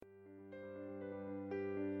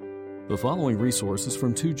The following resource is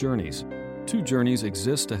from Two Journeys. Two Journeys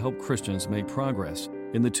exists to help Christians make progress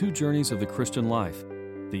in the two journeys of the Christian life,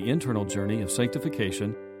 the internal journey of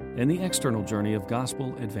sanctification and the external journey of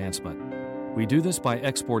gospel advancement. We do this by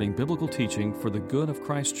exporting biblical teaching for the good of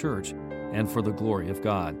Christ's church and for the glory of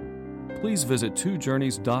God. Please visit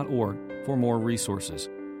twojourneys.org for more resources.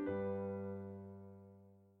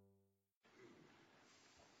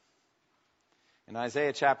 In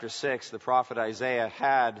Isaiah chapter 6, the prophet Isaiah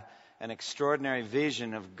had an extraordinary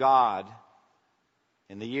vision of God.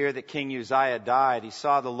 In the year that King Uzziah died, he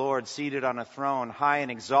saw the Lord seated on a throne, high and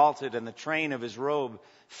exalted, and the train of his robe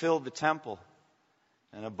filled the temple.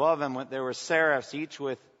 And above him there were seraphs, each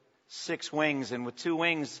with 6 wings, and with 2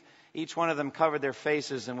 wings each one of them covered their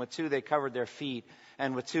faces, and with 2 they covered their feet,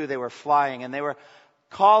 and with 2 they were flying. And they were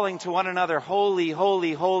calling to one another, "Holy,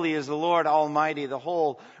 holy, holy is the Lord Almighty. The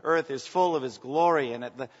whole earth is full of His glory." And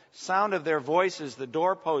at the sound of their voices, the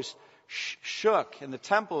doorpost shook, and the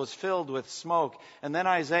temple was filled with smoke. And then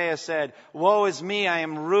Isaiah said, "Woe is me, I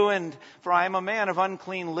am ruined, for I am a man of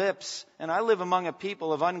unclean lips, and I live among a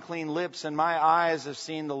people of unclean lips, and my eyes have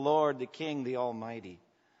seen the Lord, the King, the Almighty."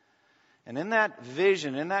 And in that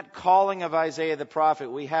vision, in that calling of Isaiah the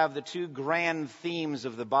prophet, we have the 2 grand themes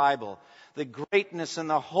of the Bible: the greatness and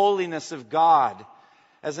the holiness of God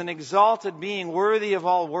as an exalted being worthy of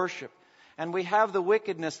all worship. And we have the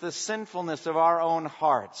wickedness, the sinfulness of our own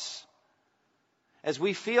hearts, as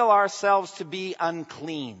we feel ourselves to be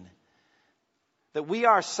unclean. That we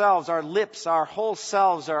ourselves, our lips, our whole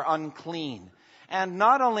selves are unclean. And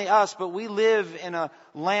not only us, but we live in a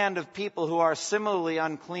land of people who are similarly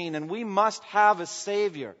unclean, and we must have a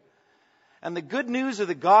Savior. And the good news of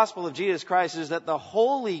the gospel of Jesus Christ is that the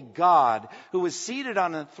holy God who was seated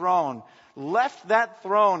on a throne left that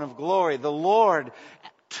throne of glory. The Lord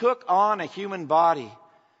took on a human body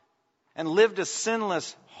and lived a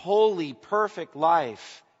sinless, holy, perfect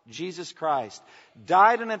life. Jesus Christ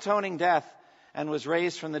died an atoning death and was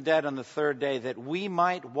raised from the dead on the 3rd day, that we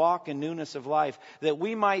might walk in newness of life, that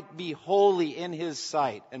we might be holy in His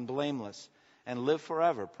sight and blameless, and live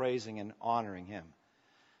forever praising and honoring Him.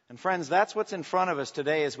 And friends, that's what's in front of us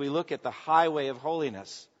today as we look at the highway of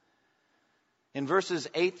holiness. In verses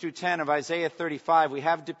 8 through 10 of Isaiah 35, we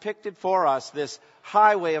have depicted for us this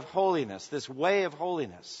highway of holiness, this way of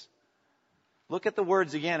holiness. Look at the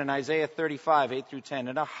words again in Isaiah 35, 8 through 10.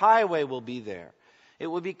 "And a highway will be there. It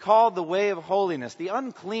will be called the way of holiness. The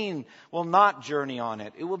unclean will not journey on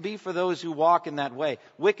it. It will be for those who walk in that way.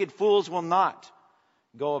 Wicked fools will not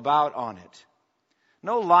go about on it.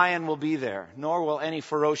 No lion will be there, nor will any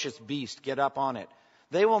ferocious beast get up on it.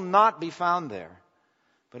 They will not be found there.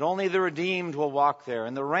 But only the redeemed will walk there,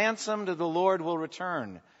 and the ransomed of the Lord will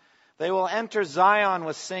return. They will enter Zion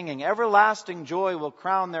with singing. Everlasting joy will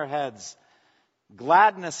crown their heads.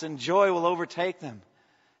 Gladness and joy will overtake them,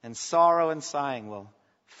 and sorrow and sighing will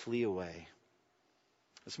flee away."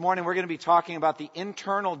 This morning we're going to be talking about the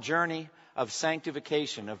internal journey of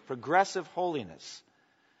sanctification, of progressive holiness.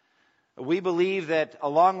 We believe that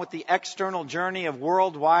along with the external journey of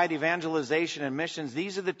worldwide evangelization and missions,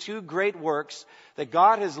 these are the 2 great works that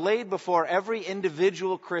God has laid before every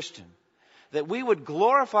individual Christian, that we would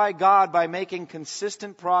glorify God by making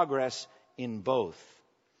consistent progress in both.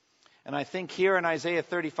 And I think here in Isaiah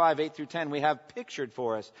 35, 8 through 10, we have pictured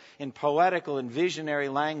for us in poetical and visionary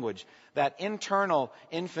language that internal,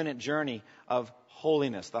 infinite journey of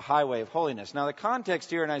holiness, the highway of holiness. Now, the context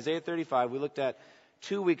here in Isaiah 35, we looked at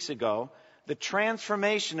 2 weeks ago, the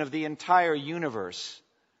transformation of the entire universe.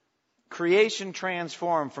 Creation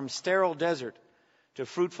transformed from sterile desert to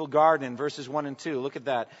fruitful garden in verses 1 and 2. Look at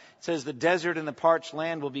that. It says, "The desert and the parched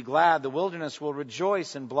land will be glad. The wilderness will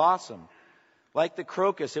rejoice and blossom. Like the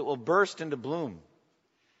crocus, it will burst into bloom.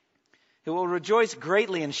 It will rejoice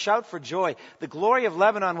greatly and shout for joy. The glory of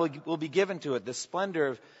Lebanon will be given to it, the splendor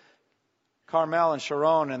of Carmel and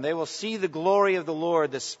Sharon, and they will see the glory of the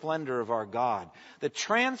Lord, the splendor of our God." The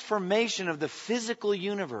transformation of the physical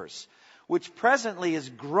universe, which presently is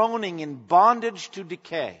groaning in bondage to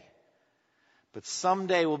decay, but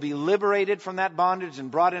someday will be liberated from that bondage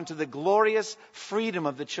and brought into the glorious freedom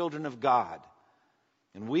of the children of God.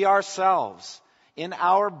 And we ourselves, in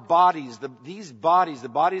our bodies, these bodies, the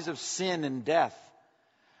bodies of sin and death,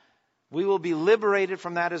 we will be liberated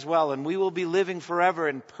from that as well, and we will be living forever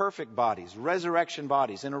in perfect bodies, resurrection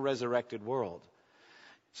bodies, in a resurrected world.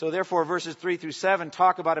 So therefore, verses 3 through 7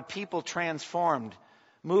 talk about a people transformed,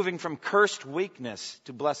 moving from cursed weakness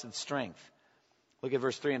to blessed strength. Look at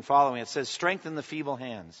verse 3 and following. It says, strengthen the feeble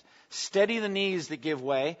hands. Steady the knees that give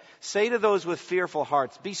way. Say to those with fearful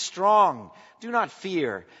hearts, be strong. Do not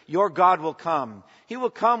fear. Your God will come. He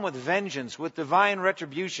will come with vengeance, with divine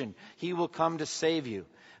retribution. He will come to save you.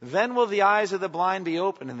 Then will the eyes of the blind be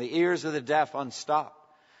opened and the ears of the deaf unstopped.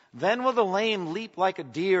 Then will the lame leap like a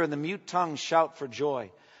deer and the mute tongue shout for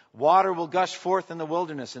joy. Water will gush forth in the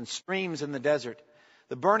wilderness and streams in the desert.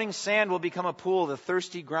 The burning sand will become a pool, the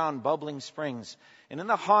thirsty ground bubbling springs. And in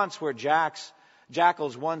the haunts where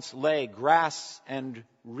jackals once lay, grass and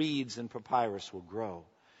reeds and papyrus will grow.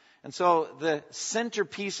 And so the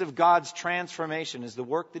centerpiece of God's transformation is the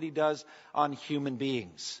work that He does on human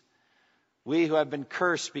beings. We who have been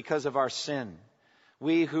cursed because of our sin.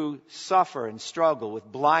 We who suffer and struggle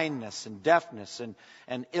with blindness and deafness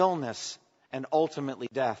and illness and ultimately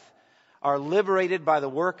death are liberated by the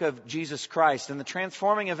work of Jesus Christ. And the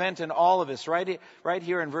transforming event in all of us, right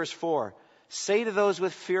here in verse 4, say to those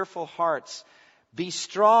with fearful hearts, be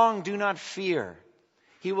strong, do not fear.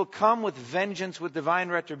 He will come with vengeance, with divine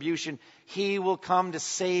retribution. He will come to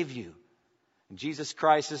save you. And Jesus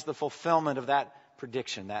Christ is the fulfillment of that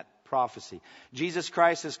prediction, that prophecy. Jesus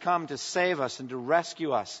Christ has come to save us and to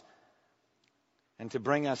rescue us and to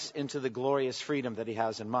bring us into the glorious freedom that He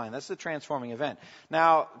has in mind. That's the transforming event.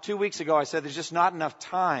 Now, 2 weeks ago I said there's just not enough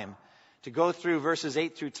time to go through verses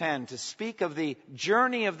 8 through 10 to speak of the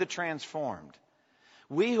journey of the transformed.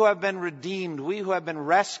 We who have been redeemed, we who have been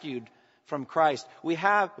rescued from Christ,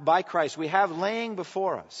 by Christ, we have laying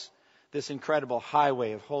before us this incredible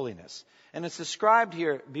highway of holiness. And it's described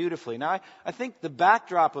here beautifully. Now, I think the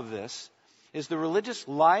backdrop of this is the religious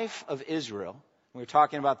life of Israel. We were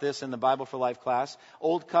talking about this in the Bible for Life class.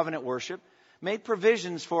 Old covenant worship made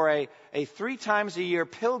provisions for a 3 times a year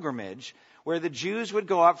pilgrimage where the Jews would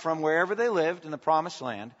go up from wherever they lived in the Promised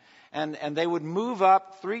Land, and they would move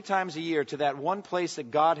up 3 times a year to that one place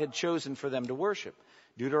that God had chosen for them to worship.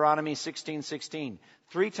 Deuteronomy 16:16.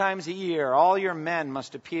 3 times a year, all your men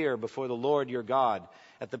must appear before the Lord your God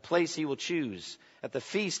at the place He will choose, at the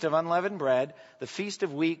feast of unleavened bread, the feast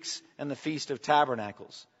of weeks, and the feast of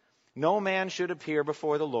tabernacles. No man should appear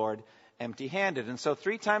before the Lord empty-handed. And so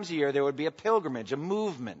 3 times a year there would be a pilgrimage, a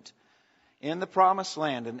movement in the Promised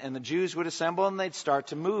Land. And the Jews would assemble and they'd start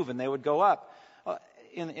to move and they would go up.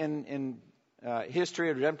 In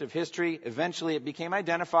history, redemptive history, eventually it became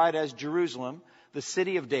identified as Jerusalem, the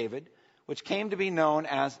city of David, which came to be known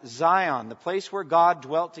as Zion, the place where God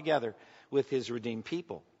dwelt together with His redeemed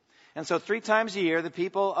people. And so 3 times a year the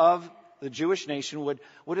people of the Jewish nation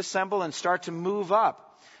would assemble and start to move up.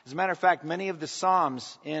 As a matter of fact, many of the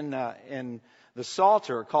psalms in the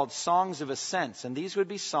Psalter are called songs of ascents. And these would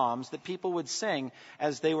be psalms that people would sing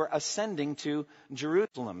as they were ascending to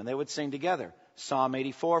Jerusalem. And they would sing together. Psalm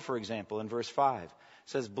 84, for example, in verse 5.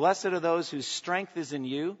 says, "Blessed are those whose strength is in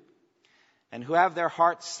you and who have their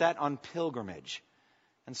hearts set on pilgrimage."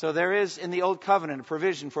 And so there is in the Old Covenant a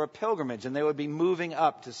provision for a pilgrimage, and they would be moving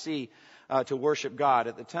up to worship God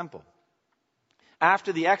at the temple.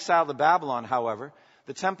 After the exile to Babylon, however,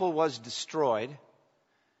 the temple was destroyed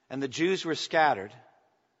and the Jews were scattered.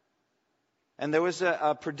 And there was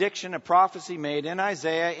a prediction, a prophecy made in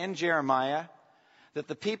Isaiah, in Jeremiah, that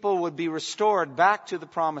the people would be restored back to the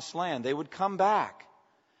promised land. They would come back.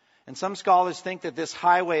 And some scholars think that this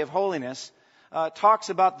highway of holiness talks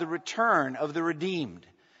about the return of the redeemed,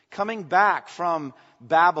 coming back from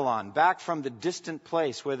Babylon, back from the distant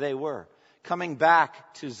place where they were, coming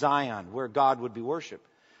back to Zion, where God would be worshipped.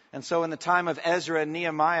 And so in the time of Ezra and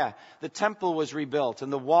Nehemiah, the temple was rebuilt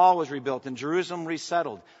and the wall was rebuilt and Jerusalem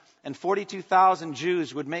resettled. And 42,000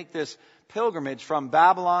 Jews would make this pilgrimage from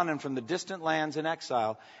Babylon and from the distant lands in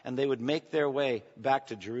exile, and they would make their way back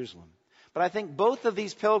to Jerusalem. But I think both of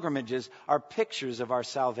these pilgrimages are pictures of our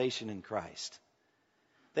salvation in Christ.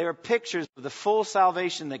 They are pictures of the full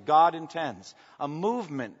salvation that God intends. A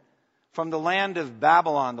movement from the land of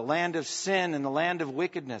Babylon, the land of sin and the land of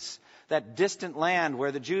wickedness, that distant land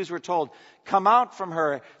where the Jews were told, "Come out from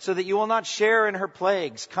her so that you will not share in her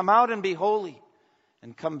plagues. Come out and be holy."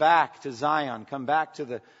 And come back to Zion, come back to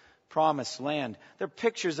the promised land. They're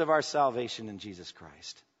pictures of our salvation in Jesus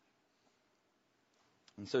Christ.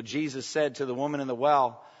 And so Jesus said to the woman at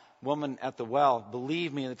the well,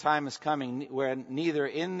 "Believe me, the time is coming where neither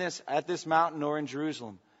at this mountain nor in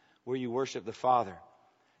Jerusalem will you worship the Father."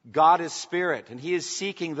 God is spirit, and He is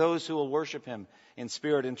seeking those who will worship Him in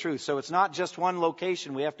spirit and truth. So it's not just one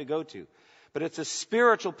location we have to go to, but it's a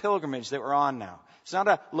spiritual pilgrimage that we're on now. It's not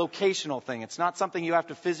a locational thing. It's not something you have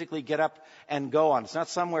to physically get up and go on. It's not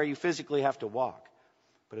somewhere you physically have to walk,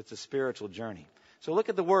 but it's a spiritual journey. So look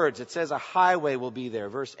at the words. It says a highway will be there.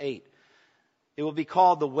 Verse 8. It will be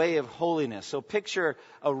called the way of holiness. So picture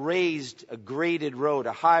a raised, a graded road,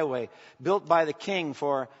 a highway built by the king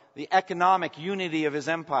for the economic unity of his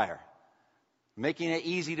empire, making it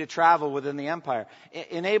easy to travel within the empire,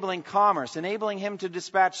 enabling commerce, enabling him to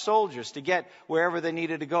dispatch soldiers to get wherever they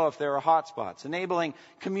needed to go if there were hotspots, enabling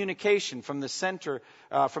communication from the center,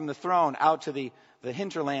 from the throne out to the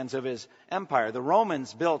hinterlands of his empire. The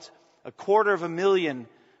Romans built a quarter of a million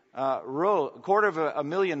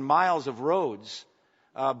miles of roads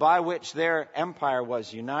by which their empire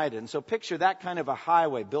was united. And so picture that kind of a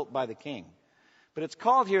highway built by the king. But it's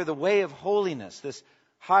called here the way of holiness, this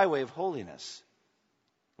highway of holiness.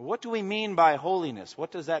 What do we mean by holiness?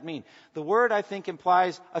 What does that mean? The word, I think,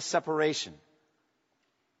 implies a separation.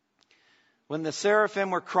 When the seraphim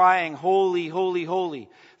were crying, holy, holy, holy,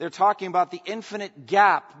 they're talking about the infinite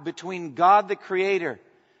gap between God the Creator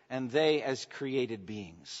and they as created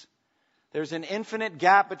beings. There's an infinite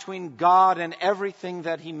gap between God and everything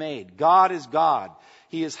that He made. God is God.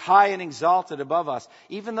 He is high and exalted above us.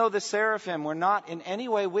 Even though the seraphim were not in any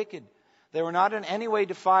way wicked, they were not in any way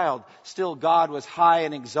defiled, still God was high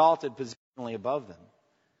and exalted positionally above them.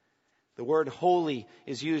 The word holy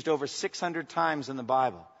is used over 600 times in the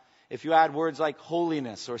Bible. If you add words like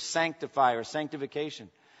holiness or sanctify or sanctification,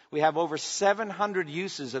 we have over 700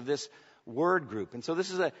 uses of this word group. And so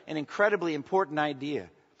this is an incredibly important idea.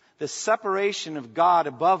 The separation of God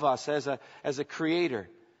above us as a creator.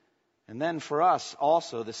 And then for us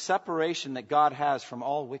also, the separation that God has from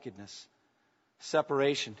all wickedness.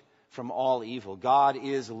 Separation from all evil. God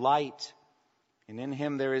is light, and in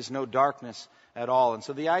Him there is no darkness at all. And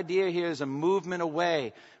so the idea here is a movement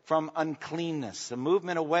away from uncleanness, a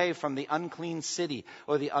movement away from the unclean city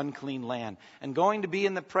or the unclean land, and going to be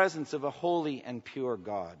in the presence of a holy and pure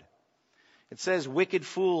God. It says, wicked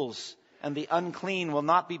fools and the unclean will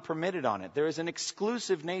not be permitted on it. There is an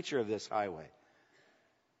exclusive nature of this highway.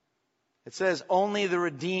 It says, only the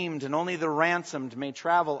redeemed and only the ransomed may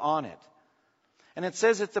travel on it. And it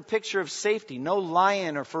says it's a picture of safety. No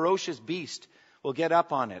lion or ferocious beast will get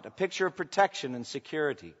up on it. A picture of protection and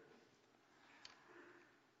security.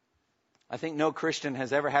 I think no Christian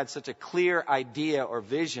has ever had such a clear idea or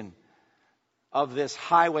vision of this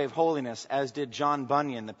highway of holiness as did John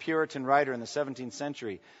Bunyan, the Puritan writer in the 17th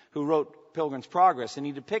century, who wrote Pilgrim's Progress. And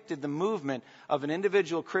he depicted the movement of an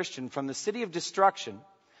individual Christian from the city of destruction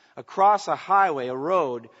across a highway, a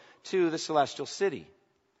road, to the celestial city.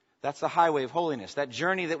 That's the highway of holiness, that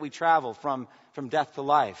journey that we travel from death to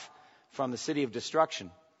life, from the city of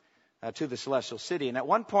destruction to the celestial city. And at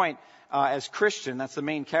one point, as Christian, that's the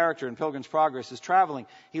main character in Pilgrim's Progress, is traveling,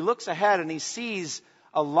 he looks ahead and he sees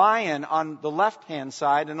a lion on the left-hand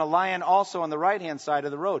side and a lion also on the right-hand side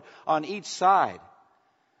of the road, on each side.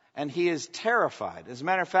 And he is terrified. As a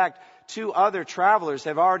matter of fact, 2 other travelers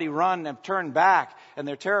have already run and turned back, and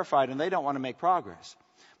they're terrified and they don't want to make progress.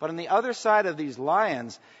 But on the other side of these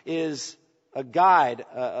lions is a guide,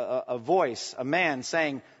 a voice, a man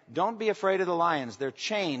saying, don't be afraid of the lions. They're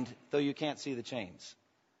chained, though you can't see the chains.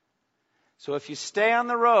 So if you stay on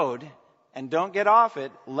the road and don't get off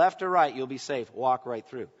it, left or right, you'll be safe. Walk right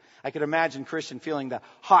through. I could imagine Christian feeling the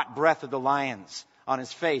hot breath of the lions on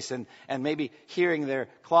his face and maybe hearing their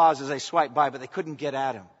claws as they swipe by, but they couldn't get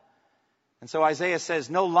at him. And so Isaiah says,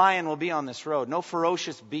 no lion will be on this road, no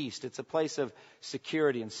ferocious beast. It's a place of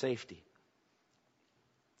security and safety.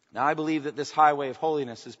 Now, I believe that this highway of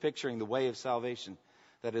holiness is picturing the way of salvation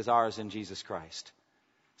that is ours in Jesus Christ.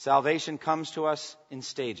 Salvation comes to us in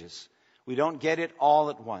stages. We don't get it all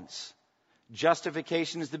at once.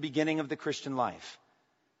 Justification is the beginning of the Christian life.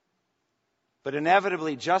 But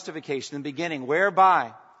inevitably, justification, the beginning,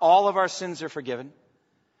 whereby all of our sins are forgiven,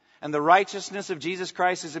 and the righteousness of Jesus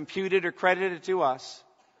Christ is imputed or credited to us,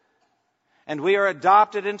 and we are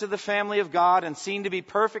adopted into the family of God and seen to be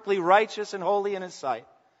perfectly righteous and holy in His sight,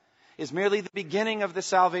 is merely the beginning of the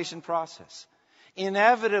salvation process.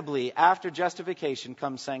 Inevitably, after justification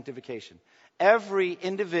comes sanctification. Every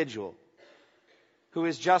individual who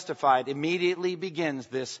is justified immediately begins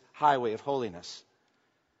this highway of holiness.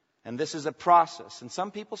 And this is a process. And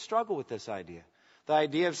some people struggle with this idea. The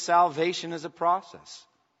idea of salvation is a process.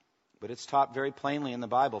 But it's taught very plainly in the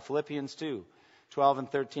Bible. Philippians 2:12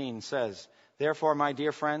 and 13 says, therefore, my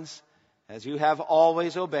dear friends, as you have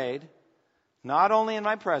always obeyed, not only in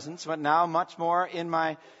my presence, but now much more in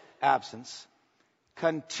my absence,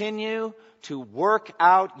 continue to work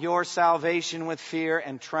out your salvation with fear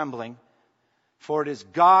and trembling, for it is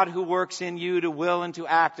God who works in you to will and to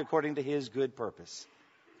act according to His good purpose.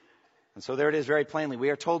 And so there it is very plainly. We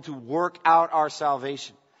are told to work out our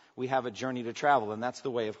salvation. We have a journey to travel, and that's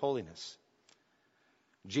the way of holiness.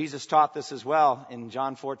 Jesus taught this as well in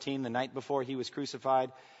John 14, the night before he was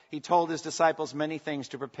crucified. He told his disciples many things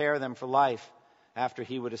to prepare them for life after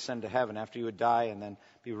he would ascend to heaven, after he would die and then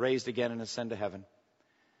be raised again and ascend to heaven.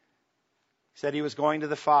 He said he was going to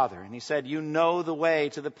the Father, and he said, you know the way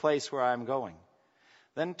to the place where I'm going.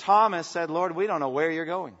 Then Thomas said, Lord, we don't know where you're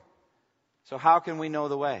going, so how can we know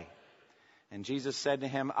the way? And Jesus said to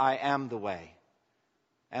him, I am the way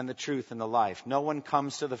and the truth and the life. No one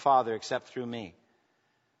comes to the Father except through me.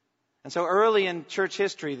 And so early in church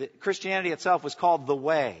history, Christianity itself was called the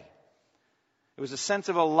way. It was a sense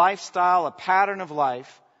of a lifestyle, a pattern of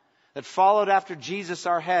life that followed after Jesus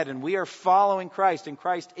our head, and we are following Christ, and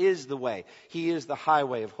Christ is the way. He is the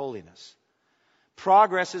highway of holiness.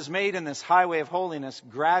 Progress is made in this highway of holiness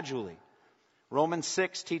gradually. Romans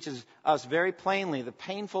 6 teaches us very plainly the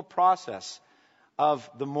painful process of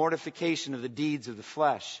the mortification of the deeds of the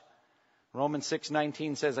flesh. Romans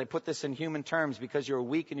 6:19 says, I put this in human terms because you're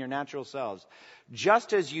weak in your natural selves.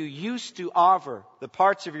 Just as you used to offer the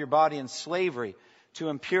parts of your body in slavery to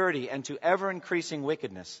impurity and to ever-increasing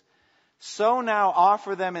wickedness, so now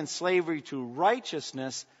offer them in slavery to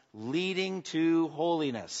righteousness, leading to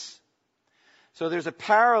holiness. So there's a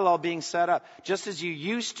parallel being set up. Just as you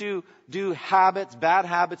used to do habits, bad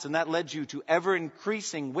habits, and that led you to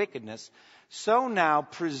ever-increasing wickedness, so now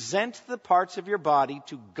present the parts of your body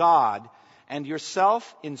to God and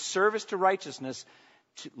yourself in service to righteousness,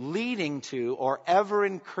 leading to or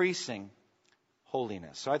ever-increasing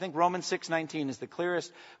holiness. So I think Romans 6:19 is the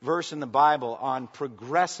clearest verse in the Bible on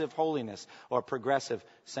progressive holiness or progressive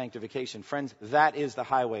sanctification. Friends, that is the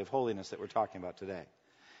highway of holiness that we're talking about today.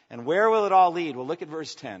 And where will it all lead? Well, look at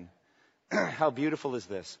verse 10. How beautiful is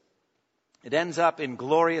this? It ends up in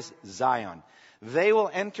glorious Zion. They will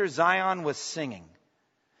enter Zion with singing.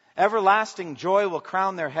 Everlasting joy will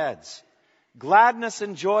crown their heads. Gladness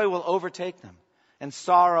and joy will overtake them, and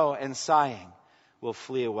sorrow and sighing will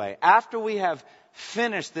flee away. After we have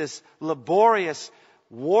finished this laborious,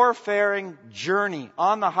 warfaring journey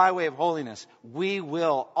on the highway of holiness, we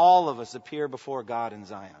will, all of us, appear before God in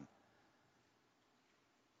Zion.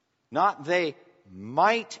 Not they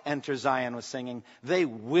might enter Zion with singing. They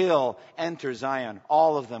will enter Zion,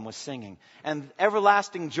 all of them, with singing. And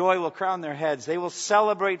everlasting joy will crown their heads. They will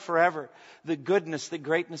celebrate forever the goodness, the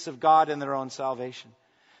greatness of God in their own salvation.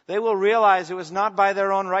 They will realize it was not by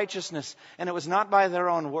their own righteousness and it was not by their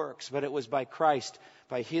own works, but it was by Christ,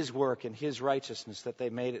 by His work and His righteousness that they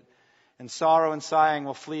made it. And sorrow and sighing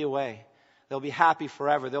will flee away. They'll be happy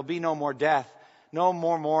forever. There'll be no more death, no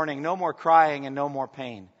more mourning, no more crying, and no more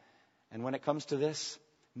pain. And when it comes to this,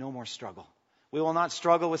 no more struggle. We will not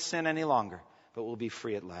struggle with sin any longer, but we'll be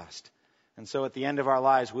free at last. And so at the end of our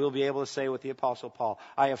lives, we'll be able to say with the Apostle Paul,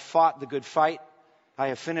 I have fought the good fight. I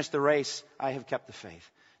have finished the race. I have kept the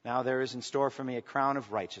faith. Now there is in store for me a crown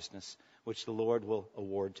of righteousness, which the Lord will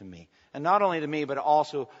award to me. And not only to me, but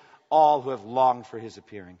also all who have longed for His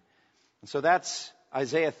appearing. And so that's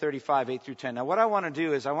Isaiah 35, 8 through 10. Now what I want to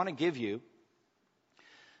do is I want to give you,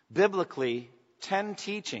 biblically, 10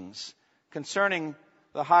 teachings concerning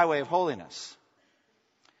the highway of holiness.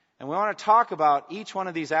 And we want to talk about each one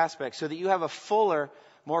of these aspects so that you have a fuller,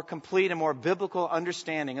 more complete, and more biblical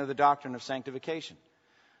understanding of the doctrine of sanctification.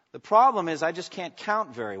 The problem is I just can't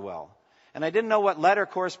count very well. And I didn't know what letter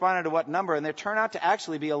corresponded to what number, and there turned out to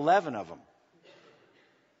actually be 11 of them.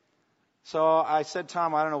 So I said,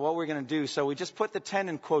 Tom, I don't know what we're going to do. So we just put the 10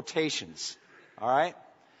 in quotations. All right?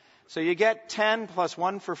 So you get 10 plus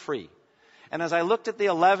 1 for free. And as I looked at the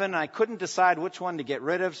 11, I couldn't decide which one to get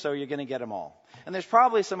rid of, so you're going to get them all. And there's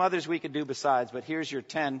probably some others we could do besides, but here's your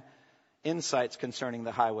 10 insights concerning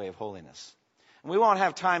the highway of holiness. And we won't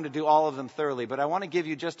have time to do all of them thoroughly, but I want to give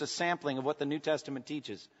you just a sampling of what the New Testament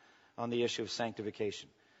teaches on the issue of sanctification.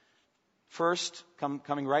 First,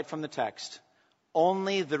 coming right from the text,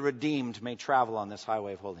 only the redeemed may travel on this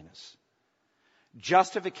highway of holiness.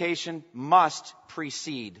 Justification must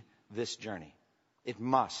precede this journey. It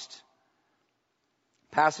must.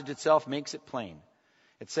 Passage itself makes it plain.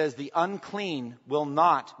 It says the unclean will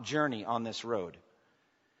not journey on this road.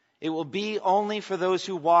 It will be only for those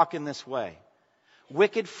who walk in this way.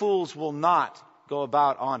 Wicked fools will not go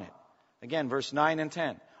about on it. Again, verse 9 and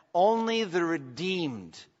 10. Only the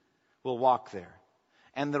redeemed will walk there,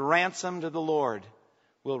 and the ransomed of the Lord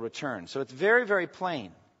will return. So it's very, very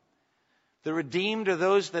plain. The redeemed are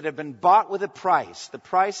those that have been bought with a price. The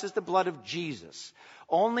price is the blood of Jesus.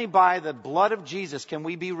 Only by the blood of Jesus can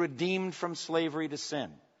we be redeemed from slavery to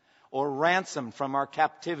sin or ransomed from our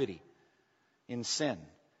captivity in sin.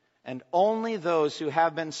 And only those who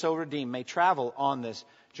have been so redeemed may travel on this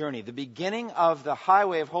journey. The beginning of the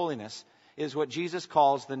highway of holiness is what Jesus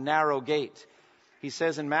calls the narrow gate. He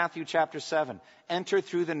says in Matthew chapter 7, enter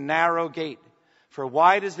through the narrow gate. For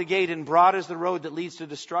wide is the gate and broad is the road that leads to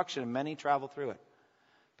destruction, and many travel through it.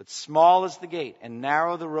 But small is the gate and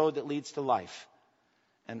narrow the road that leads to life,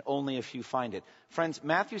 and only a few find it. Friends,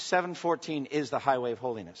 Matthew 7:14 is the highway of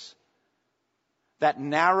holiness. That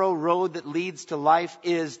narrow road that leads to life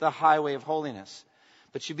is the highway of holiness.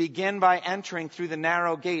 But you begin by entering through the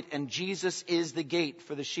narrow gate, and Jesus is the gate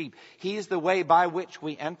for the sheep. He is the way by which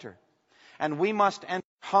we enter. And we must enter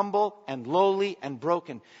humble and lowly and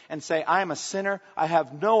broken and say, I am a sinner. I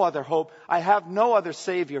have no other hope. I have no other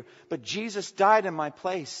Savior. But Jesus died in my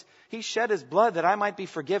place. He shed His blood that I might be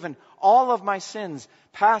forgiven. All of my sins,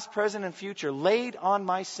 past, present, and future, laid on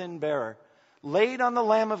my sin bearer, laid on the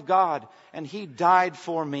Lamb of God, and He died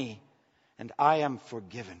for me, and I am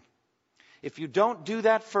forgiven. If you don't do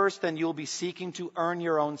that first, then you'll be seeking to earn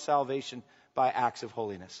your own salvation by acts of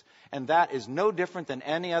holiness. And that is no different than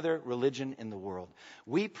any other religion in the world.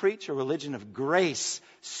 We preach a religion of grace,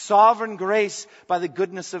 sovereign grace by the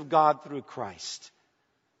goodness of God through Christ.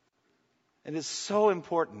 It is so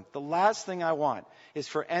important. The last thing I want is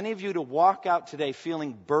for any of you to walk out today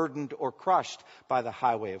feeling burdened or crushed by the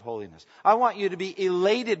highway of holiness. I want you to be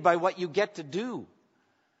elated by what you get to do,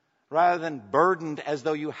 rather than burdened as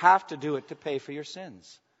though you have to do it to pay for your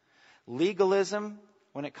sins. Legalism,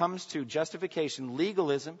 when it comes to justification,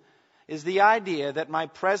 legalism is the idea that my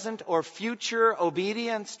present or future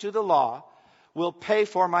obedience to the law will pay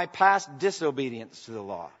for my past disobedience to the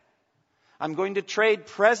law. I'm going to trade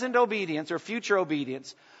present obedience or future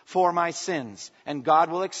obedience for my sins, and God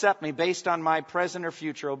will accept me based on my present or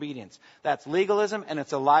future obedience. That's legalism, and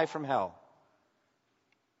it's a lie from hell.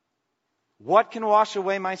 What can wash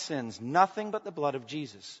away my sins? Nothing but the blood of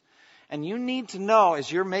Jesus. And you need to know,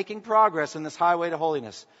 as you're making progress in this highway to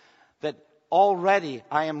holiness, that already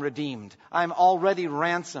I am redeemed. I'm already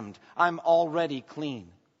ransomed. I'm already clean.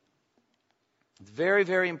 It's very,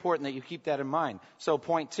 very important that you keep that in mind. So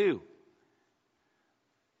point 2.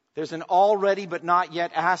 There's an already but not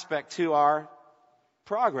yet aspect to our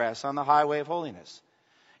progress on the highway of holiness.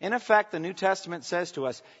 In effect, the New Testament says to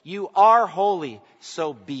us, you are holy,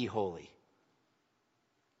 so be holy.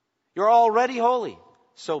 You're already holy,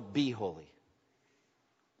 so be holy.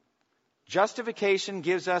 Justification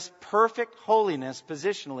gives us perfect holiness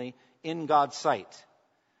positionally in God's sight.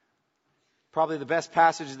 Probably the best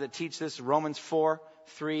passages that teach this are Romans 4,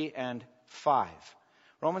 3, and 5.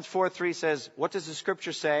 Romans 4:3 says, what does the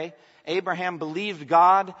Scripture say? Abraham believed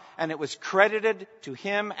God, and it was credited to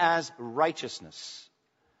him as righteousness.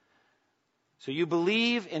 So you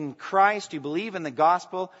believe in Christ, you believe in the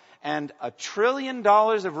gospel, and $1 trillion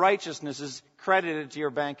of righteousness is credited to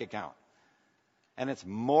your bank account. And it's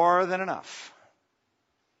more than enough.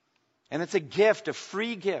 And it's a gift, a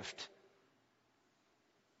free gift.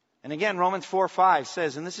 And again, Romans 4:5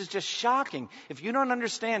 says, and this is just shocking, if you don't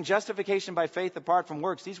understand justification by faith apart from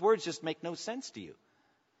works, these words just make no sense to you.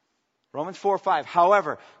 Romans 4:5,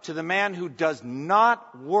 however, to the man who does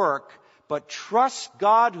not work, but trusts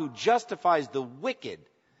God who justifies the wicked,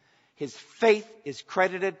 his faith is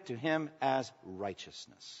credited to him as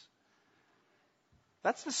righteousness.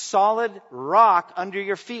 That's the solid rock under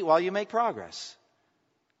your feet while you make progress.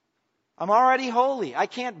 I'm already holy. I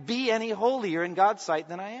can't be any holier in God's sight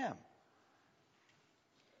than I am.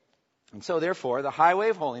 And so therefore, the highway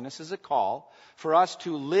of holiness is a call for us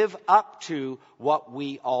to live up to what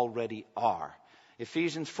we already are.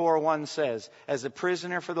 Ephesians 4:1 says, as a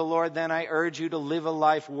prisoner for the Lord, then I urge you to live a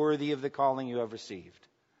life worthy of the calling you have received.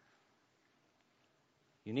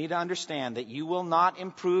 You need to understand that you will not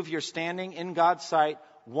improve your standing in God's sight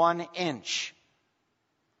 1 inch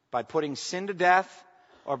by putting sin to death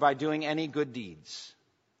or by doing any good deeds.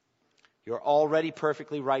 You're already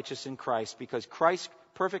perfectly righteous in Christ because Christ's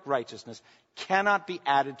perfect righteousness cannot be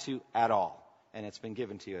added to at all. And it's been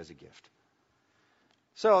given to you as a gift.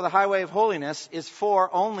 So the highway of holiness is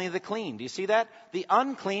for only the clean. Do you see that? The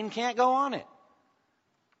unclean can't go on it.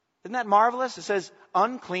 Isn't that marvelous? It says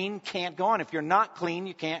unclean can't go on. If you're not clean,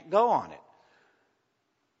 you can't go on it.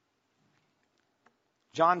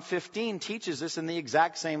 John 15 teaches this in the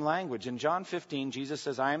exact same language. In John 15, Jesus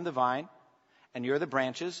says, I am the vine, and you're the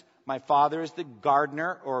branches. My Father is the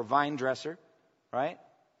gardener or vine dresser, right?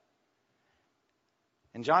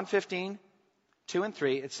 In John 15, 2 and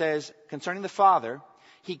 3, it says, concerning the Father,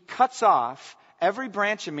 He cuts off every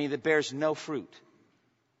branch in me that bears no fruit.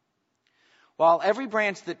 While every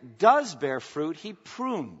branch that does bear fruit, He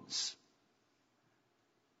prunes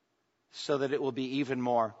so that it will be even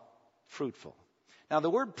more fruitful. Now, the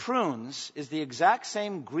word prunes is the exact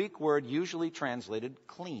same Greek word usually translated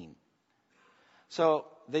clean. So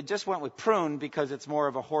they just went with prune because it's more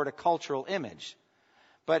of a horticultural image.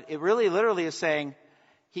 But it really literally is saying,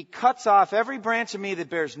 He cuts off every branch of me that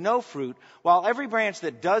bears no fruit, while every branch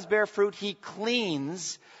that does bear fruit, He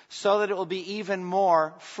cleans so that it will be even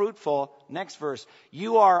more fruitful. Next verse.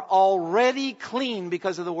 You are already clean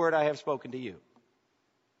because of the word I have spoken to you.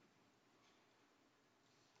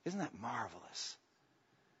 Isn't that marvelous?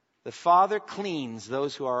 The Father cleans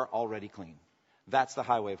those who are already clean. That's the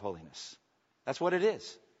highway of holiness. That's what it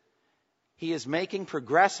is. He is making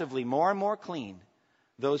progressively more and more clean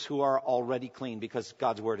those who are already clean because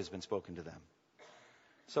God's word has been spoken to them.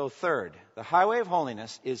 So third, the highway of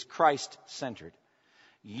holiness is Christ-centered.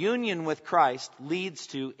 Union with Christ leads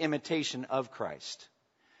to imitation of Christ.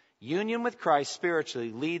 Union with Christ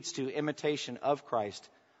spiritually leads to imitation of Christ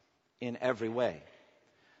in every way.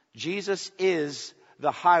 Jesus is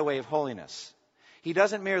the highway of holiness. He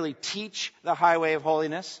doesn't merely teach the highway of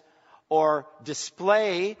holiness or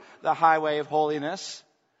display the highway of holiness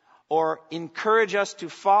or encourage us to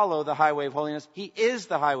follow the highway of holiness. He is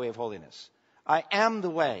the highway of holiness. I am the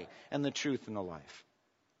way and the truth and the life.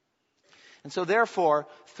 And so therefore,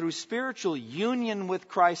 through spiritual union with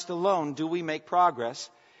Christ alone, do we make progress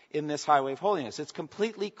in this highway of holiness. It's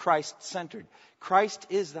completely Christ-centered. Christ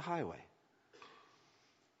is the highway.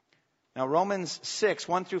 Now, Romans 6,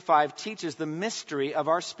 1 through 5 teaches the mystery of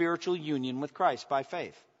our spiritual union with Christ by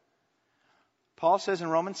faith. Paul says in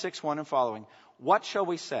Romans 6, 1 and following, what shall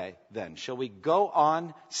we say then? Shall we go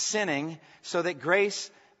on sinning so that grace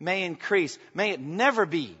may increase? May it never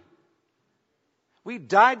be. We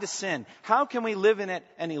died to sin. How can we live in it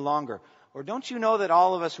any longer? Or don't you know that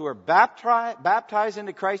all of us who are baptized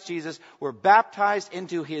into Christ Jesus were baptized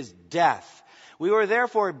into His death? We were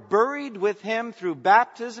therefore buried with Him through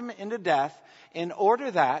baptism into death, in order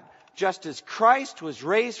that, just as Christ was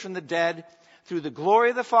raised from the dead through the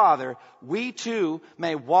glory of the Father, we too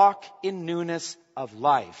may walk in newness of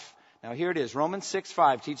life. Now here it is. Romans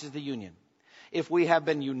 6:5 teaches the union. If we have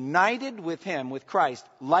been united with Him, with Christ,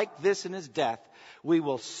 like this in His death, we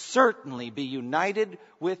will certainly be united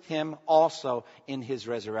with Him also in His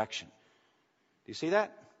resurrection. Do you see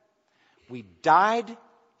that? We died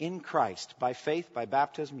in Christ by faith, by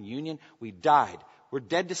baptism, union. We died. We're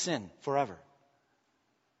dead to sin forever.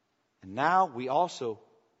 And now we also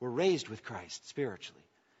were raised with Christ spiritually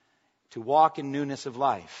to walk in newness of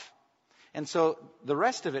life. And so the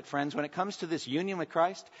rest of it, friends, when it comes to this union with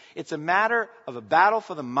Christ, it's a matter of a battle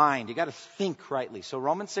for the mind. You got to think rightly. So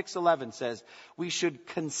Romans 6:11 says we should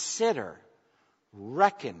consider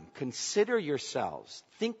yourselves.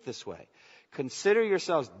 Think this way. Consider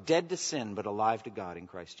yourselves dead to sin, but alive to God in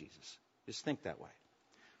Christ Jesus. Just think that way.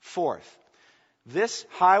 Fourth, this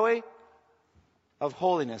highway of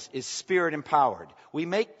holiness is Spirit empowered. We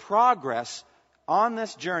make progress on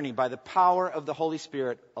this journey by the power of the Holy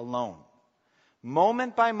Spirit alone.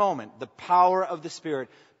 Moment by moment, the power of the Spirit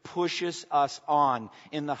pushes us on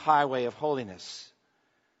in the highway of holiness.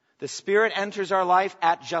 The Spirit enters our life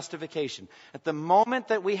at justification. At the moment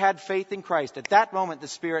that we had faith in Christ, at that moment the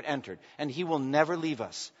Spirit entered. And He will never leave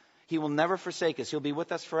us. He will never forsake us. He'll be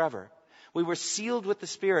with us forever. We were sealed with the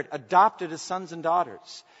Spirit, adopted as sons and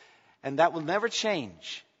daughters. And that will never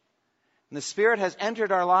change. And the Spirit has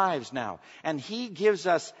entered our lives now. And He gives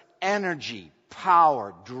us energy,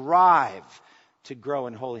 power, drive to grow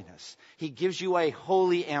in holiness. He gives you a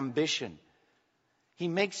holy ambition. He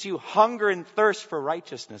makes you hunger and thirst for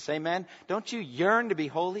righteousness. Amen? Don't you yearn to be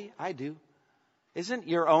holy? I do. Isn't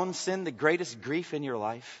your own sin the greatest grief in your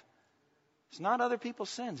life? It's not other people's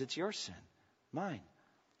sins. It's your sin. Mine.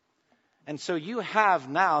 And so you have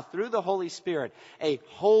now, through the Holy Spirit, a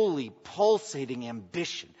holy, pulsating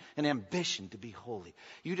ambition. An ambition to be holy.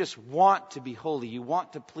 You just want to be holy. You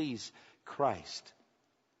want to please Christ.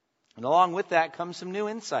 And along with that comes some new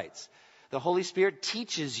insights. The Holy Spirit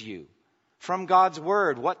teaches you from God's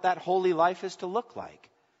Word what that holy life is to look like.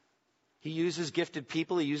 He uses gifted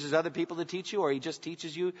people. He uses other people to teach you, or He just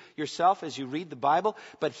teaches you yourself as you read the Bible.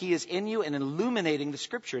 But He is in you and illuminating the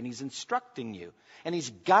Scripture, and He's instructing you. And He's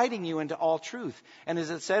guiding you into all truth. And as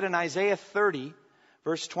it said in Isaiah 30,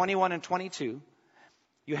 verse 21 and 22,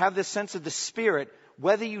 you have this sense of the Spirit,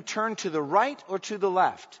 whether you turn to the right or to the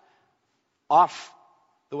left, off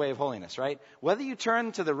the way of holiness, right? Whether you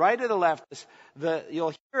turn to the right or the left,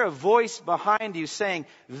 you'll hear a voice behind you saying,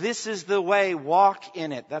 this is the way, walk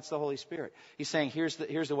in it. That's the Holy Spirit. He's saying, here's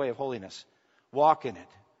the way of holiness. Walk in it.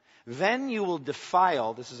 Then you will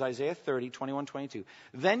defile, this is Isaiah 30, 21, 22.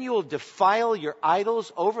 Then you will defile your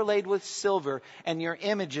idols overlaid with silver and your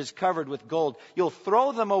images covered with gold. You'll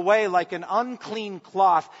throw them away like an unclean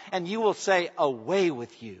cloth, and you will say, away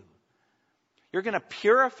with you. You're going to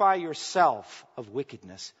purify yourself of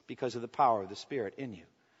wickedness because of the power of the Spirit in you.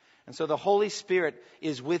 And so the Holy Spirit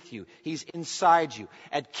is with you. He's inside you.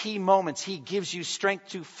 At key moments, He gives you strength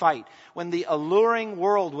to fight. When the alluring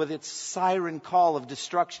world with its siren call of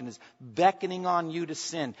destruction is beckoning on you to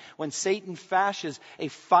sin. When Satan fashions a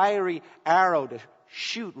fiery arrow to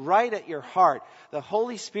shoot right at your heart, the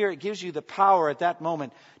Holy Spirit gives you the power at that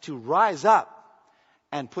moment to rise up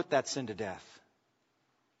and put that sin to death.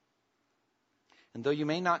 And though you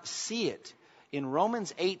may not see it, in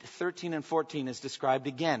Romans 8:13 and 14 is described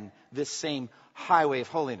again this same highway of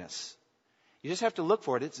holiness. You just have to look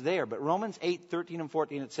for it. It's there. But Romans 8:13 and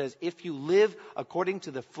 14, it says, if you live according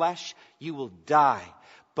to the flesh, you will die.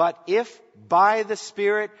 But if by the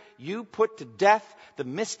Spirit you put to death the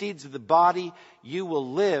misdeeds of the body, you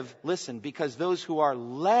will live. Listen, because those who are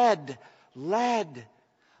led by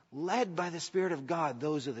the Spirit of God,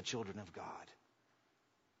 those are the children of God.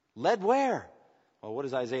 Led where? Well, what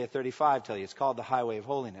does Isaiah 35 tell you? It's called the highway of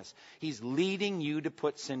holiness. He's leading you to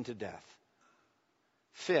put sin to death.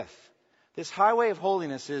 Fifth, this highway of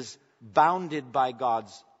holiness is bounded by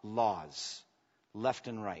God's laws, left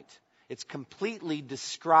and right. It's completely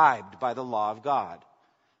described by the law of God.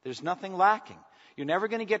 There's nothing lacking. You're never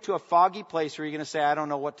going to get to a foggy place where you're going to say, I don't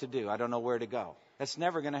know what to do. I don't know where to go. That's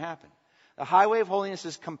never going to happen. The highway of holiness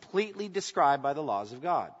is completely described by the laws of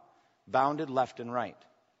God, bounded left and right.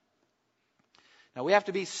 Now, we have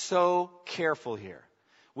to be so careful here.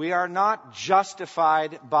 We are not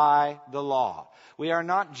justified by the law. We are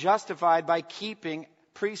not justified by keeping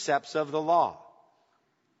precepts of the law.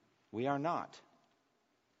 We are not.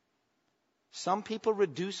 Some people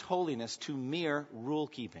reduce holiness to mere rule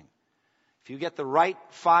keeping. If you get the right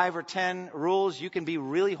 5 or 10 rules, you can be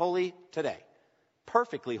really holy today.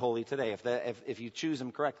 Perfectly holy today if you choose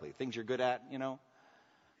them correctly. Things you're good at, you know.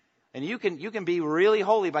 And you can be really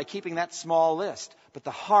holy by keeping that small list. But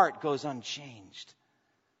the heart goes unchanged.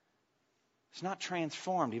 It's not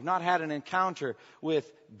transformed. You've not had an encounter with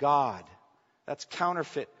God. That's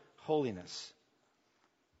counterfeit holiness.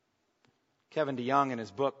 Kevin DeYoung, in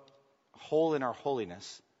his book, Hole in Our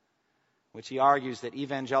Holiness, which he argues that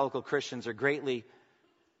evangelical Christians are greatly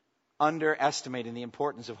underestimating the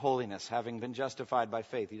importance of holiness, having been justified by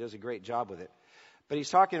faith. He does a great job with it. But he's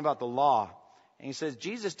talking about the law. And he says,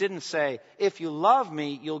 Jesus didn't say, if you love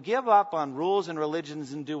me, you'll give up on rules and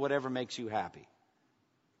religions and do whatever makes you happy.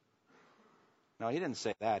 No, he didn't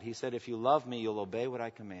say that. He said, if you love me, you'll obey what I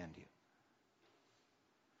command you.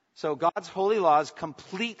 So God's holy laws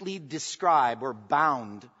completely describe or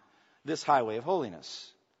bound this highway of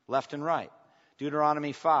holiness, left and right.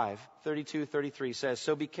 Deuteronomy 5:32-33 says,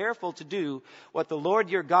 so be careful to do what the Lord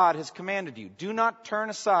your God has commanded you. Do not turn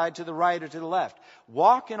aside to the right or to the left.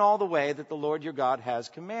 Walk in all the way that the Lord your God has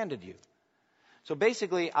commanded you. So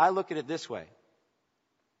basically, I look at it this way.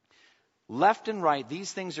 Left and right,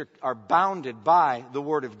 these things are bounded by the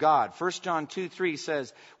Word of God. 1 John 2:3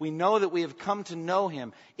 says, we know that we have come to know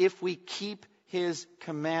Him if we keep His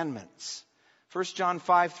commandments. 1 John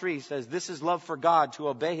 5:3 says, this is love for God, to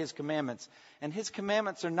obey His commandments. And His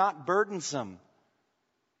commandments are not burdensome.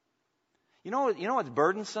 You know what's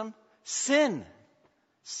burdensome? Sin.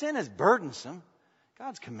 Sin is burdensome.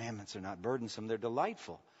 God's commandments are not burdensome. They're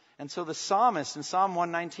delightful. And so the psalmist in Psalm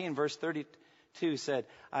 119, verse 32 said,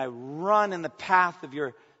 I run in the path of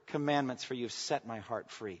your commandments, for you've set my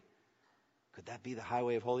heart free. Could that be the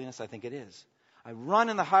highway of holiness? I think it is. I run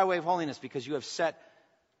in the highway of holiness because you have set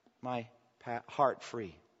my heart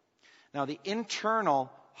free. Now, the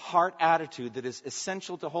internal heart attitude that is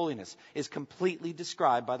essential to holiness is completely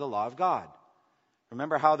described by the law of God.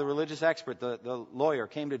 Remember how the religious expert, the lawyer,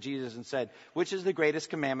 came to Jesus and said, which is the greatest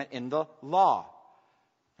commandment in the law?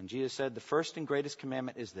 And Jesus said, the first and greatest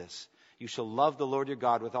commandment is this. You shall love the Lord your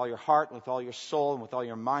God with all your heart, with all your soul, and with all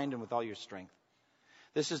your mind, and with all your strength.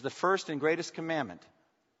 This is the first and greatest commandment.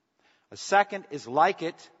 A second is like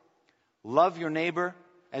it, love your neighbor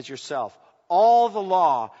as yourself. All the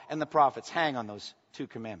law and the prophets hang on those two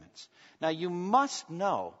commandments. Now, you must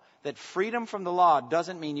know that freedom from the law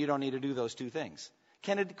doesn't mean you don't need to do those two things.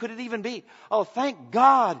 Could it even be, oh, thank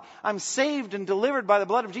God, I'm saved and delivered by the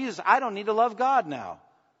blood of Jesus. I don't need to love God now.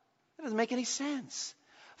 That doesn't make any sense.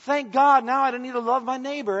 Thank God, now I don't need to love my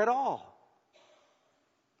neighbor at all.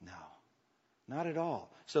 No, not at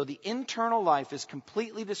all. So the internal life is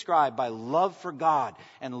completely described by love for God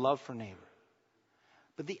and love for neighbor.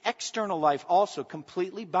 But the external life also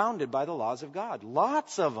completely bounded by the laws of God.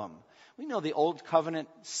 Lots of them. We know the old covenant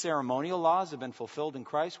ceremonial laws have been fulfilled in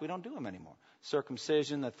Christ. We don't do them anymore.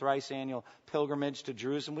 Circumcision, the thrice annual pilgrimage to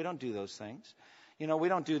Jerusalem, we don't do those things. We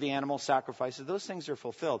don't do the animal sacrifices. Those things are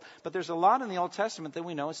fulfilled. But there's a lot in the Old Testament that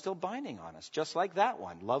we know is still binding on us. Just like that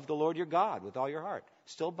one. Love the Lord your God with all your heart.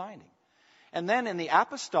 Still binding. And then in the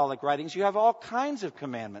apostolic writings, you have all kinds of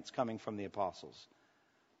commandments coming from the apostles.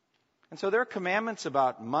 And so there are commandments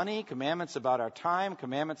about money, commandments about our time,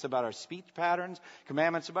 commandments about our speech patterns,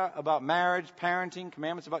 commandments about marriage, parenting,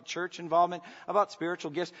 commandments about church involvement, about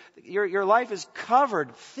spiritual gifts. Your life is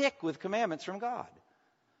covered thick with commandments from God.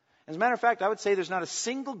 As a matter of fact, I would say there's not a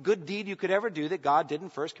single good deed you could ever do that God didn't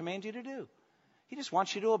first command you to do. He just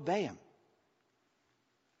wants you to obey Him.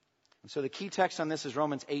 And so the key text on this is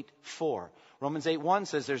Romans 8:4. Romans 8:1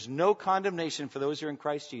 says there's no condemnation for those who are in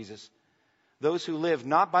Christ Jesus, those who live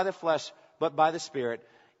not by the flesh but by the Spirit,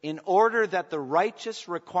 in order that the righteous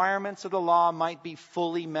requirements of the law might be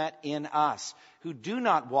fully met in us, who do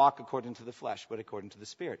not walk according to the flesh but according to the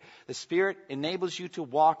Spirit. The Spirit enables you to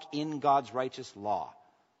walk in God's righteous law.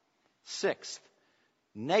 Sixth,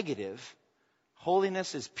 negative,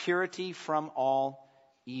 holiness is purity from all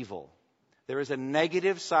evil. There is a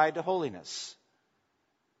negative side to holiness.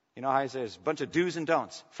 You know how there's a bunch of do's and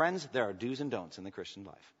don'ts. Friends, there are do's and don'ts in the Christian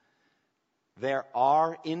life. There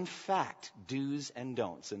are, in fact, do's and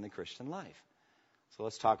don'ts in the Christian life. So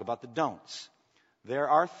let's talk about the don'ts. There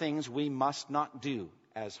are things we must not do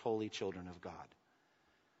as holy children of God.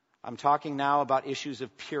 I'm talking now about issues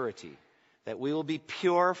of purity, that we will be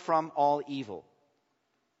pure from all evil.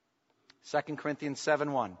 2 Corinthians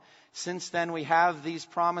 7:1. Since then we have these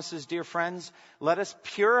promises, dear friends, let us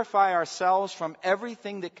purify ourselves from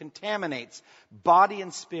everything that contaminates body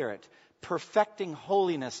and spirit, perfecting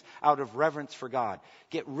holiness out of reverence for God.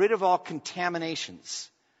 Get rid of all contaminations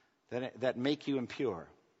that make you impure.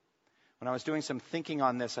 When I was doing some thinking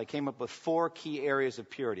on this, I came up with 4 key areas of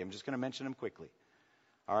purity. I'm just going to mention them quickly.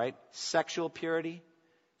 All right? Sexual purity,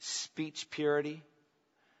 speech purity,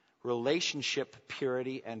 relationship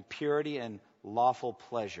purity, and purity and lawful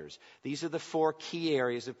pleasures. These are the 4 key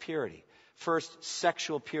areas of purity. First,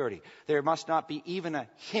 sexual purity. There must not be even a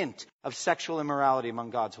hint of sexual immorality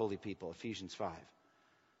among God's holy people. Ephesians 5.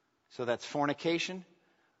 So that's fornication,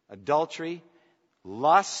 adultery,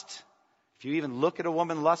 lust. If you even look at a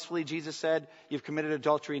woman lustfully, Jesus said, you've committed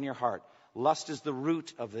adultery in your heart. Lust is the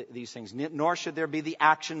root of these things. Nor should there be the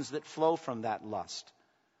actions that flow from that lust.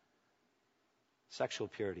 Sexual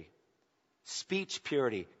purity. Speech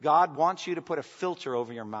purity. God wants you to put a filter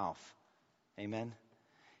over your mouth. Amen.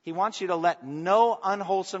 He wants you to let no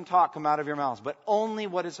unwholesome talk come out of your mouths, but only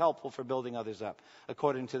what is helpful for building others up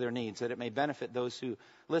according to their needs, that it may benefit those who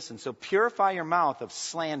listen. So purify your mouth of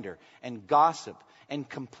slander and gossip and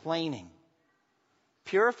complaining.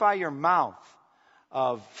 Purify your mouth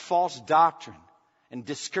of false doctrine and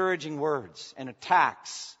discouraging words and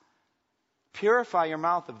attacks. Purify your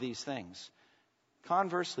mouth of these things.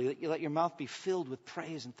 Conversely, let your mouth be filled with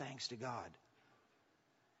praise and thanks to God.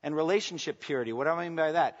 And relationship purity, what do I mean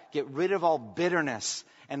by that? Get rid of all bitterness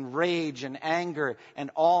and rage and anger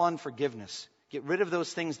and all unforgiveness. Get rid of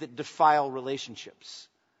those things that defile relationships.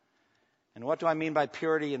 And what do I mean by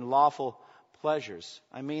purity and lawful pleasures?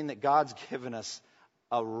 I mean that God's given us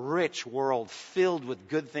a rich world filled with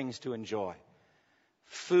good things to enjoy.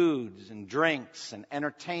 Foods and drinks and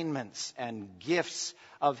entertainments and gifts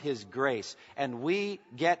of His grace. And we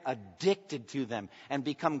get addicted to them and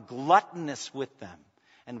become gluttonous with them.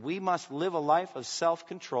 And we must live a life of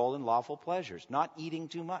self-control and lawful pleasures. Not eating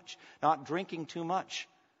too much. Not drinking too much.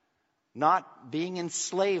 Not being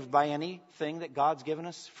enslaved by anything that God's given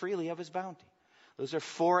us freely of His bounty. Those are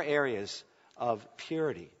 4 areas of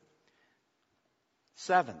purity.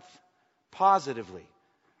 7th, positively,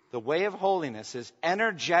 the way of holiness is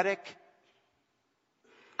energetic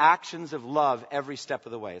actions of love every step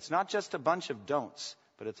of the way. It's not just a bunch of don'ts,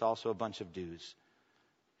 but it's also a bunch of do's.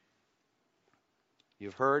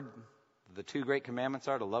 You've heard the 2 great commandments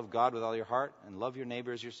are to love God with all your heart and love your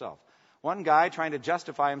neighbor as yourself. One guy trying to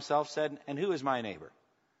justify himself said, and who is my neighbor?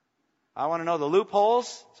 I want to know the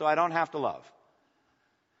loopholes so I don't have to love.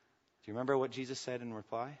 Do you remember what Jesus said in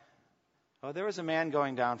reply? Oh, there was a man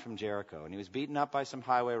going down from Jericho, and he was beaten up by some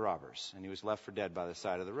highway robbers, and he was left for dead by the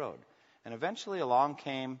side of the road. And eventually along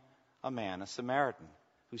came a man, a Samaritan,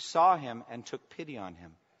 who saw him and took pity on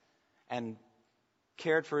him, and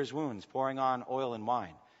cared for his wounds, pouring on oil and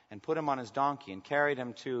wine, and put him on his donkey, and carried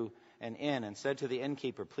him to an inn, and said to the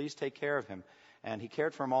innkeeper, please take care of him. And he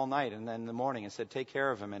cared for him all night, and then in the morning, and said, take care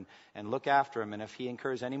of him, and look after him, and if he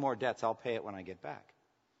incurs any more debts, I'll pay it when I get back.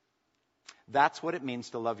 That's what it means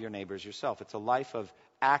to love your neighbors yourself. It's a life of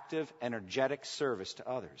active, energetic service to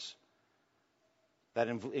others. That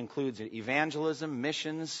includes evangelism,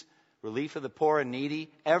 missions, relief of the poor and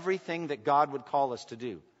needy, everything that God would call us to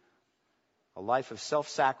do. A life of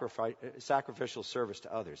self-sacrificial service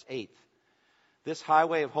to others. 8th, this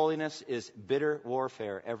highway of holiness is bitter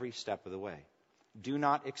warfare every step of the way. Do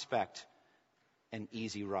not expect an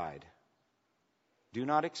easy ride. Do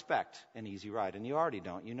not expect an easy ride. And you already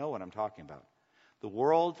don't. You know what I'm talking about. The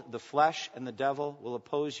world, the flesh, and the devil will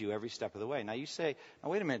oppose you every step of the way. Now you say,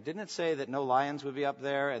 now wait a minute, didn't it say that no lions would be up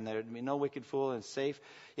there and there'd be no wicked fool and it's safe?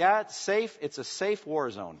 Yeah, it's safe. It's a safe war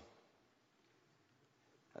zone.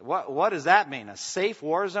 What does that mean? A safe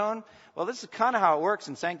war zone? Well, this is kind of how it works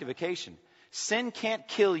in sanctification. Sin can't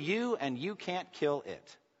kill you and you can't kill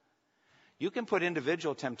it. You can put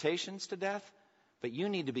individual temptations to death, but you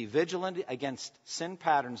need to be vigilant against sin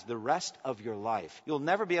patterns the rest of your life. You'll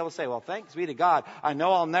never be able to say, well, thanks be to God, I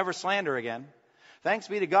know I'll never slander again. Thanks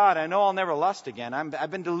be to God, I know I'll never lust again.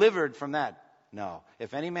 I've been delivered from that. No.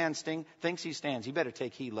 If any man thinks he stands, he better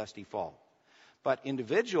take heed lest he fall. But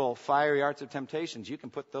individual fiery arts of temptations, you can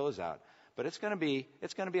put those out. But it's going to be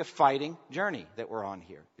a fighting journey that we're on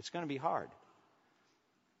here. It's going to be hard.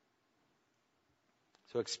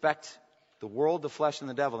 So expect the world, the flesh, and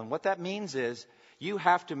the devil. And what that means is you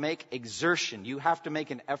have to make exertion. You have to make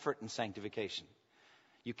an effort in sanctification.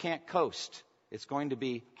 You can't coast. It's going to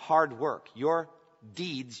be hard work. Your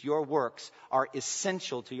deeds, your works are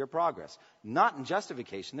essential to your progress. Not in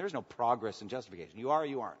justification. There's no progress in justification. You are or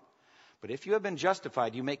you aren't. But if you have been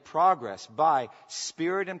justified, you make progress by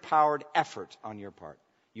Spirit-empowered effort on your part.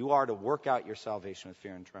 You are to work out your salvation with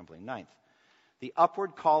fear and trembling. Ninth, the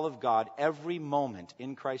upward call of God every moment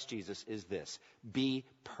in Christ Jesus is this: be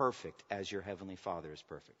perfect as your heavenly Father is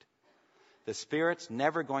perfect. The Spirit's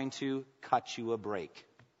never going to cut you a break.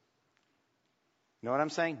 You know what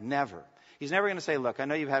I'm saying? Never. He's never going to say, look, I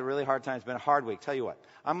know you've had a really hard time. It's been a hard week. Tell you what,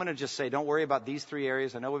 I'm going to just say, don't worry about these 3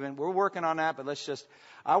 areas. I know we're working on that, but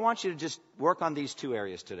I want you to just work on these 2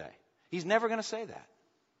 areas today. He's never going to say that.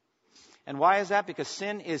 And why is that? Because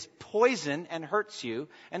sin is poison and hurts you,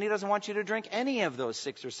 and he doesn't want you to drink any of those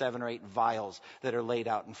 6 or 7 or 8 vials that are laid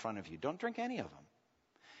out in front of you. Don't drink any of them.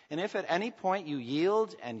 And if at any point you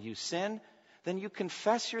yield and you sin, then you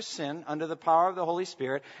confess your sin under the power of the Holy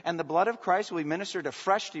Spirit, and the blood of Christ will be ministered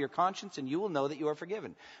afresh to your conscience, and you will know that you are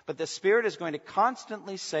forgiven. But the Spirit is going to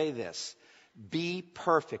constantly say this: be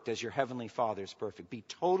perfect as your heavenly Father is perfect. Be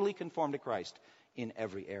totally conformed to Christ in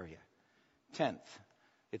every area. 10th,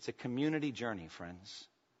 it's a community journey, friends.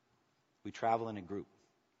 We travel in a group.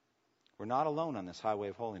 We're not alone on this highway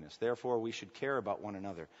of holiness. Therefore, we should care about one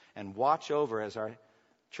another and watch over, as our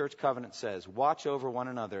church covenant says, watch over one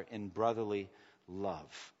another in brotherly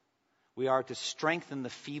love. We are to strengthen the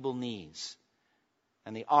feeble knees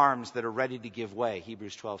and the arms that are ready to give way,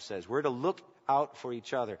 Hebrews 12 says. We're to look out for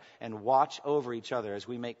each other and watch over each other as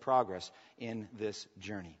we make progress in this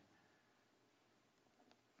journey.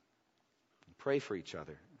 Pray for each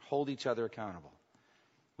other. Hold each other accountable.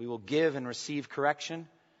 We will give and receive correction.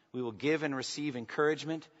 We will give and receive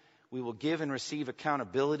encouragement. We will give and receive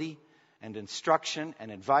accountability and instruction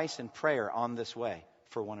and advice and prayer on this way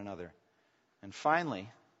for one another. And finally,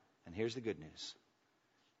 and here's the good news,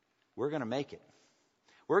 we're going to make it.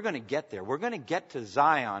 We're going to get there. We're going to get to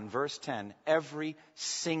Zion, verse 10, every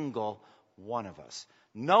single one of us.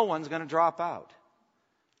 No one's going to drop out.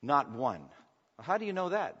 Not one. Well, how do you know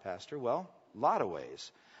that, Pastor? Well, a lot of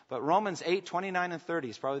ways. But Romans 8, 29 and 30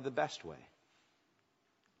 is probably the best way.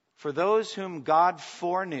 For those whom God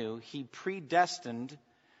foreknew, he predestined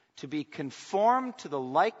to be conformed to the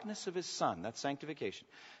likeness of his Son. That's sanctification.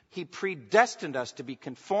 He predestined us to be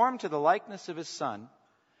conformed to the likeness of his Son,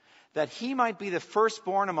 that he might be the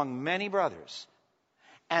firstborn among many brothers.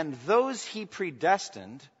 And those he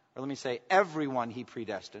predestined, or let me say everyone he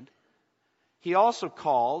predestined, he also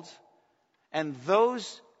called, and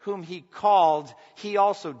those whom he called, he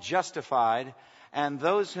also justified, and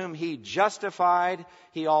those whom he justified,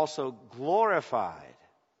 he also glorified.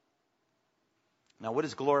 Now, what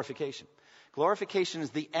is glorification? Glorification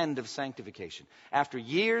is the end of sanctification. After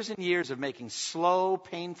years and years of making slow,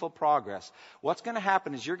 painful progress, what's going to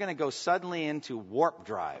happen is you're going to go suddenly into warp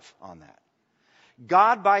drive on that.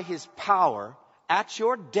 God, by his power, at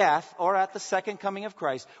your death or at the second coming of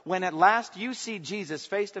Christ, when at last you see Jesus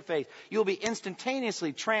face to face, you'll be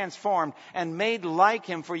instantaneously transformed and made like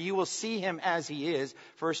him, for you will see him as he is.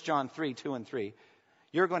 1 John 3, 2 and 3.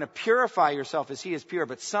 You're going to purify yourself as he is pure,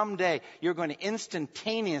 but someday you're going to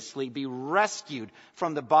instantaneously be rescued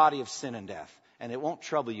from the body of sin and death, and it won't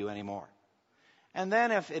trouble you anymore. And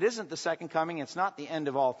then if it isn't the second coming, it's not the end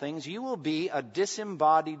of all things, you will be a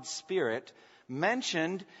disembodied spirit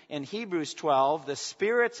mentioned in Hebrews 12, the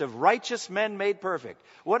spirits of righteous men made perfect.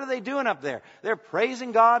 What are they doing up there? They're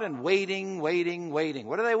praising God and waiting.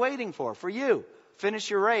 What are they waiting for? For you. Finish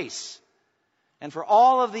your race. And for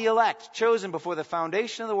all of the elect chosen before the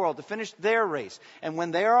foundation of the world to finish their race. And when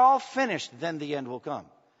they are all finished, then the end will come.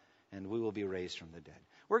 And we will be raised from the dead.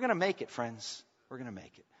 We're going to make it, friends. we're going to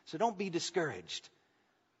make it. So don't be discouraged.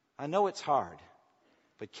 I know it's hard,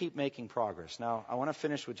 but keep making progress. Now, I want to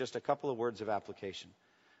finish with just a couple of words of application.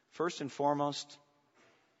 First and foremost,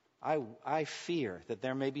 I fear that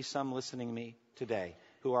there may be some listening to me today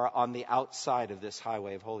who are on the outside of this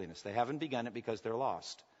highway of holiness. They haven't begun it because they're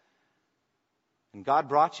lost. And God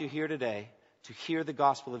brought you here today to hear the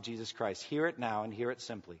gospel of Jesus Christ. Hear it now and hear it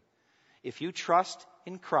simply. If you trust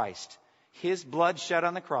in Christ, His blood shed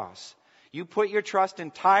on the cross, you put your trust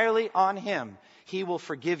entirely on Him, He will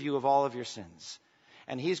forgive you of all of your sins.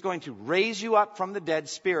 And He's going to raise you up from the dead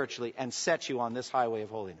spiritually and set you on this highway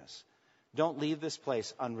of holiness. Don't leave this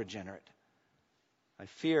place unregenerate. I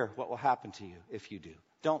fear what will happen to you if you do.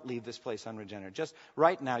 Don't leave this place unregenerate. Just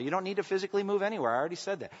right now, you don't need to physically move anywhere. I already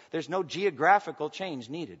said that. There's no geographical change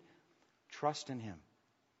needed. Trust in Him.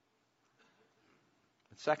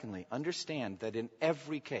 But secondly, understand that in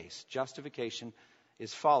every case, justification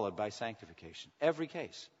is followed by sanctification. Every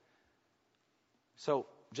case. So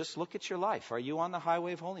just look at your life. Are you on the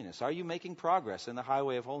highway of holiness? Are you making progress in the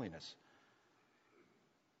highway of holiness?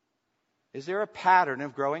 Is there a pattern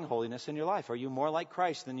of growing holiness in your life? Are you more like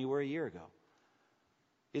Christ than you were a year ago?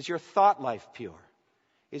 Is your thought life pure?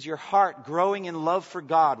 Is your heart growing in love for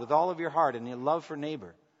God with all of your heart and in love for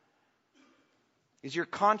neighbor? Is your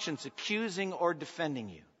conscience accusing or defending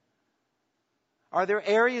you? Are there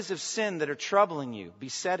areas of sin that are troubling you,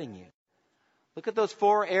 besetting you? Look at those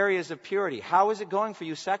 4 areas of purity. How is it going for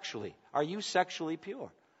you sexually? Are you sexually pure?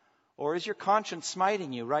 Or is your conscience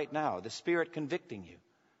smiting you right now, the Spirit convicting you?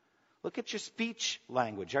 Look at your speech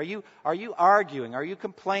language. Are you arguing? Are you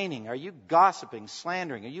complaining? Are you gossiping,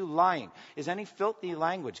 slandering? Are you lying? Is any filthy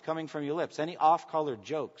language coming from your lips? Any off-colored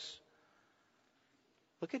jokes?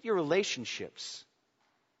 Look at your relationships.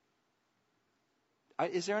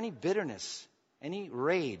 Is there any bitterness, any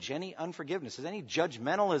rage, any unforgiveness? Is there any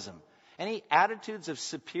judgmentalism, any attitudes of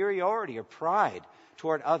superiority or pride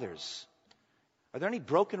toward others? Are there any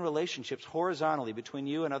broken relationships horizontally between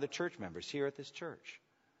you and other church members here at this church?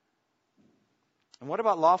 And what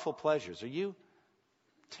about lawful pleasures? Are you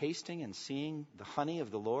tasting and seeing the honey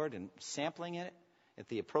of the Lord and sampling it at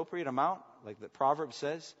the appropriate amount? Like the proverb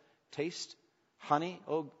says, taste honey,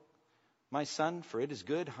 oh my son, for it is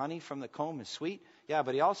good. Honey from the comb is sweet. Yeah,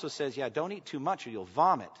 but he also says, don't eat too much or you'll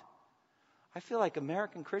vomit. I feel like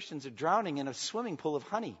American Christians are drowning in a swimming pool of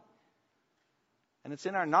honey. And it's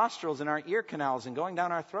in our nostrils and our ear canals and going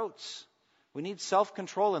down our throats. We need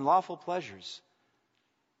self-control and lawful pleasures.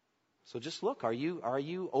 So just look, are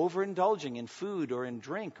you overindulging in food or in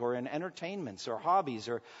drink or in entertainments or hobbies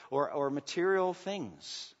or material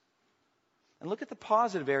things? And look at the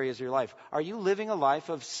positive areas of your life. Are you living a life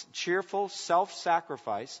of cheerful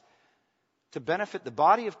self-sacrifice to benefit the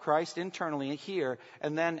body of Christ internally here,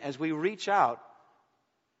 and then as we reach out,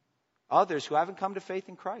 others who haven't come to faith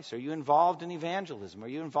in Christ? Are you involved in evangelism? Are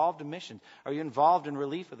you involved in mission? Are you involved in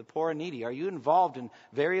relief of the poor and needy? Are you involved in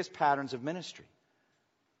various patterns of ministry?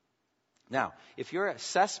 Now, if in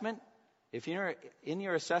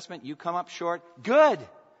your assessment you come up short, good.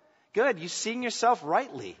 You're seeing yourself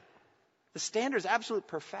rightly. The standard is absolute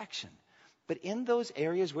perfection. But in those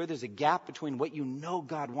areas where there's a gap between what you know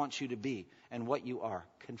God wants you to be and what you are,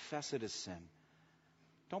 confess it as sin.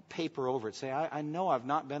 Don't paper over it. Say, I know I've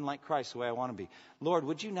not been like Christ the way I want to be. Lord,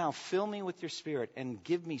 would you now fill me with your Spirit and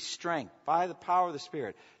give me strength by the power of the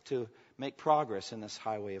Spirit to make progress in this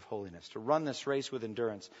highway of holiness, to run this race with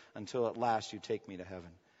endurance until at last you take me to heaven.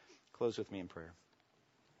 Close with me in prayer.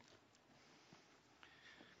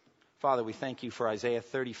 Father, we thank you for Isaiah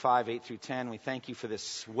 35, 8 through 10. We thank you for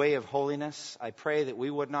this way of holiness. I pray that we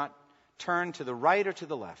would not turn to the right or to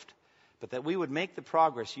the left, but that we would make the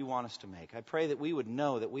progress you want us to make. I pray that we would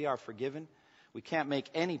know that we are forgiven. We can't make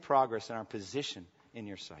any progress in our position in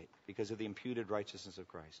your sight because of the imputed righteousness of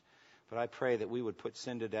Christ. But I pray that we would put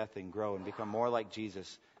sin to death and grow and become more like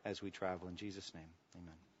Jesus as we travel. In Jesus' name,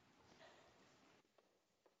 amen.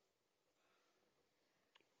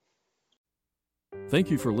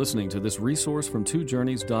 Thank you for listening to this resource from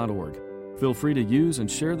twojourneys.org. Feel free to use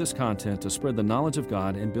and share this content to spread the knowledge of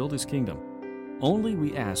God and build His kingdom. Only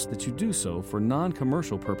we ask that you do so for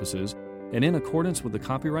non-commercial purposes and in accordance with the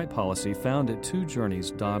copyright policy found at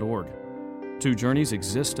twojourneys.org. Two Journeys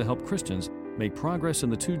exists to help Christians make progress in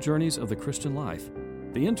the 2 journeys of the Christian life,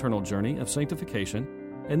 the internal journey of sanctification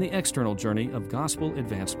and the external journey of gospel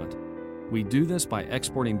advancement. We do this by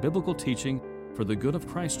exporting biblical teaching for the good of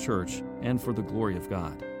Christ's church and for the glory of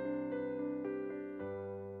God.